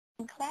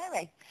and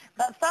Clary.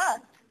 But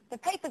first, the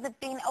papers have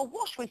been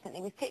awash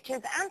recently with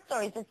pictures and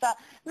stories of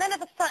men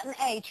of a certain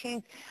age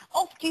whose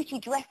off-duty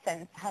dress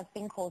sense has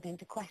been called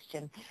into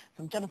question.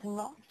 From Jonathan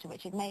Ross to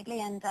Richard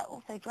Madeley and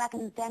also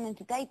Dragon's Den and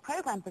Today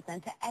programme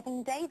presenter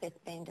Evan Davis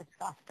being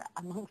discussed,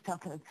 amongst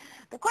others.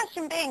 The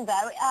question being,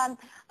 though,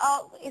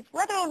 is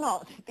whether or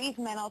not these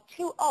men are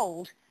too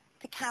old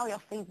to carry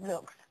off these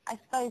looks. I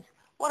suppose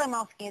what I'm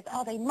asking is,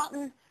 are they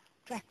mutton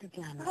dressed as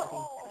lamb?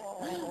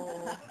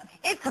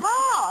 It's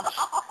harsh,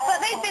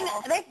 but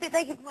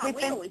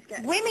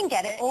women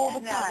get it all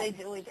the time. They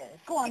do.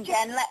 Go on,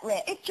 Jen, let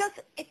rip. It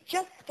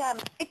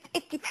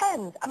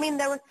depends. I mean,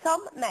 there are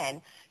some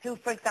men who,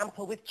 for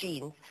example, with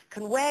jeans,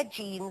 can wear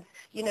jeans,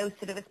 you know,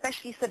 sort of,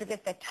 especially sort of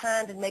if they're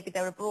tanned and maybe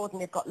they're abroad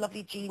and they've got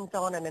lovely jeans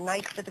on and a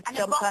nice sort of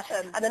jumper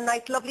and a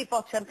nice lovely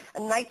bottom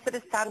and nice sort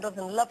of sandals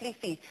and lovely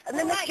feet. And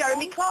then there's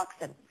Jeremy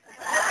Clarkson.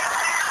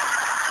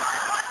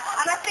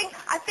 And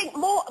I think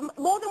more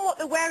than what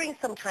they're wearing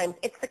sometimes,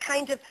 it's the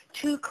kind of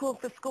too cool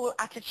for school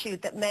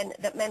attitude that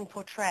men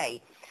portray.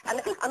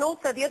 And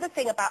also the other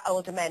thing about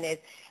older men is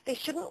they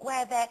shouldn't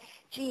wear their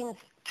jeans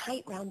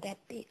tight round their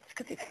bits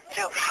because it's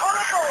so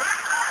horrible.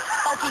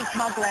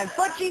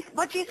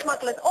 Budgie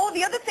smugglers. Or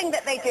the other thing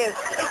that they do is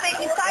they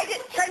decide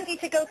it's trendy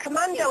to go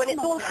commando and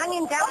it's all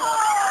hanging down.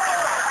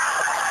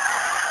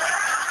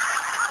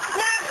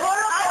 Yeah,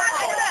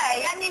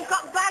 horrible. And you've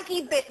got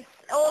baggy bits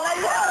all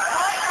over.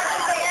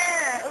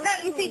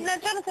 You see, no,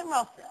 Jonathan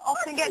Ross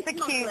often gets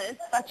accused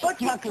of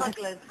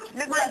smugglers.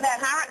 Look like that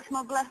parrot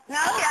smuggler. No,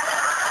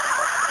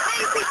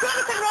 you see,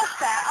 Jonathan Ross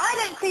there, I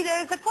don't see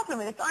there is a problem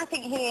with this. I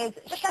think he is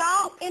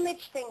sharp,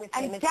 image thing with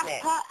him, and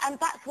dapper, and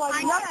that's why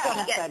we love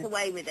Jonathan. He gets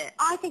away with it.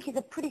 I think he's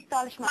a pretty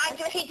stylish man.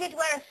 He did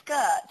wear a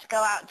skirt to go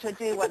out to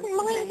do one. I didn't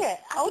mind it.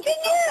 Oh, did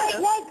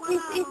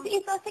you?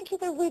 Yeah, I think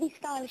he's a really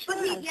stylish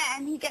man.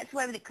 And he gets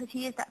away with it because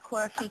he is that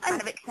quirky,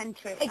 kind of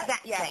eccentric.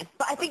 Exactly. Yeah.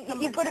 But I think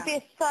you've got to be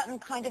a certain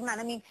kind of man.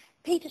 I mean,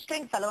 Peter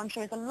Stringfellow, I'm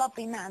sure, is a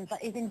lovely man,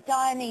 but is in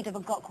dire need of a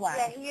gok-wag.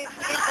 Yeah, he is a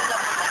lovely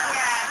man.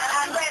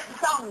 Yeah, and wears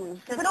songs.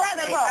 But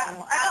that's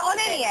wrong, on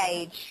any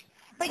age.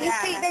 But you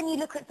see, then you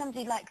look at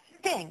somebody like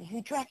Sting,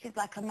 who dresses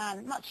like a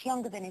man much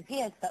younger than his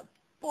years, but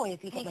boy, is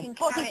he got the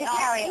body to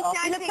carry it off.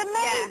 He looks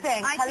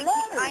amazing.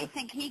 I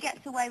think he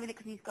gets away with it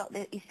because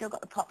he's still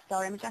got the pop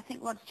star image. I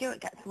think Rod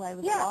Stewart gets away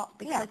with it a lot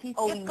because he's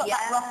just got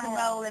that rock and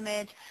roll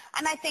image.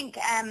 And I think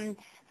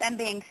them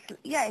being,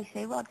 you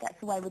see, Rod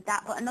gets away with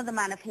that, but another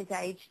man of his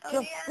age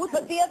just wouldn't.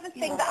 But the other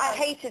thing that I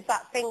hate is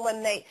that thing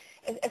when they,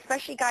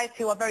 especially guys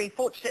who are very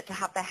fortunate to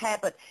have their hair,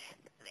 but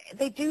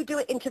they do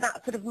it into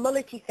that sort of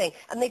mullety thing,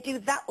 and they do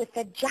that with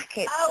their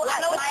jackets. Oh,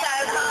 and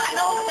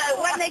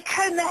also when they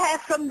comb their hair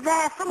from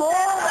there forward,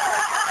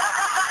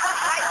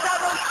 like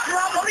Donald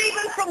Trump, or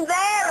even from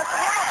there,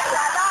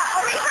 like that,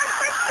 or even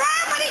from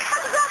there when it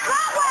comes up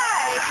that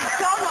way.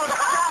 Donald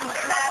Trump,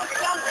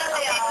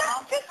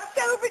 it's just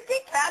so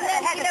ridiculous. And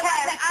then, and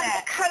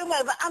the comb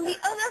over. And the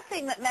other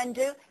thing that men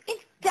do is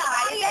dye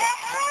their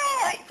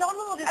hair. Like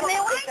Donald is. And they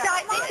always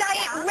dye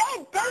it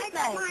red, don't they?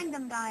 I don't mind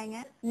them dyeing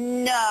it.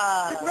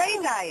 No. The grey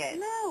dye it.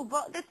 No,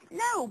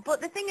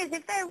 but the thing is,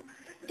 if they're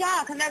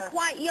dark and they're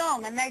quite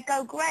young and they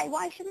go grey,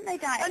 why shouldn't they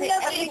dye it? And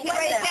nobody when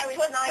they get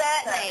to a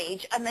certain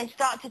age and they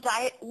start to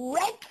dye it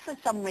red for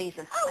some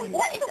reason. Oh,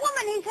 what is a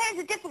woman whose hair is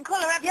a different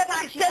colour every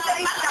time she doesn't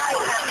dye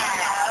her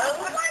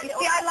hair. You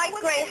see, I like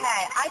grey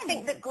hair. I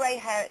think that grey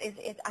hair is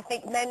I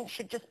think men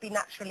should just be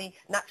naturally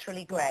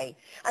grey.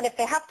 And if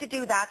they have to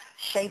do that,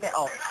 shave it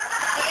off.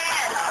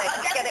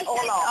 Yes, get it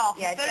all off.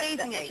 Yeah, for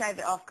losing it, shave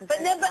it off. But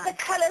the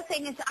colour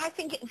thing is, I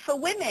think for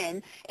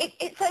women,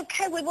 it's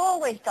okay. We've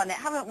always done it,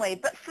 haven't we?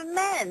 But for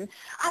men,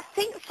 I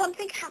think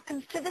something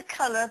happens to the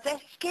colour of their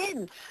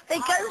skin. They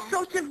go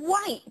sort of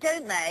white,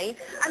 don't they?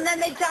 And then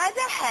they dye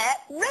their hair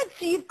red,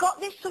 so you've got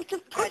this sort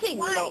of pudding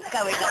look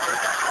going on.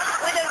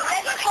 With a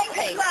red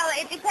topping. Well,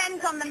 it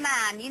depends on the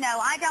man. You know,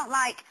 I don't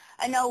like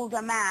an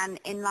older man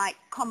in, like,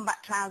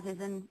 combat trousers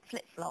and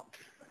flip-flops.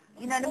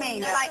 You know what I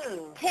mean? No. Like,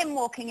 Tim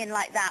walking in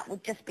like that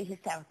would just be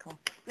hysterical.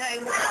 No,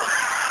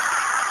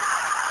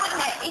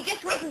 he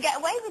just wouldn't get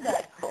away with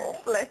it. Oh,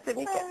 bless him,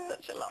 he gets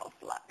such a lot of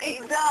flack. He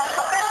does.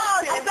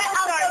 I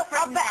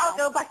bet I'll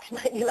go back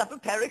tonight and you'll have a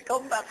pair of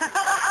combat.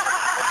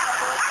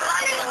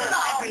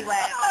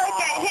 Everywhere.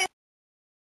 Okay,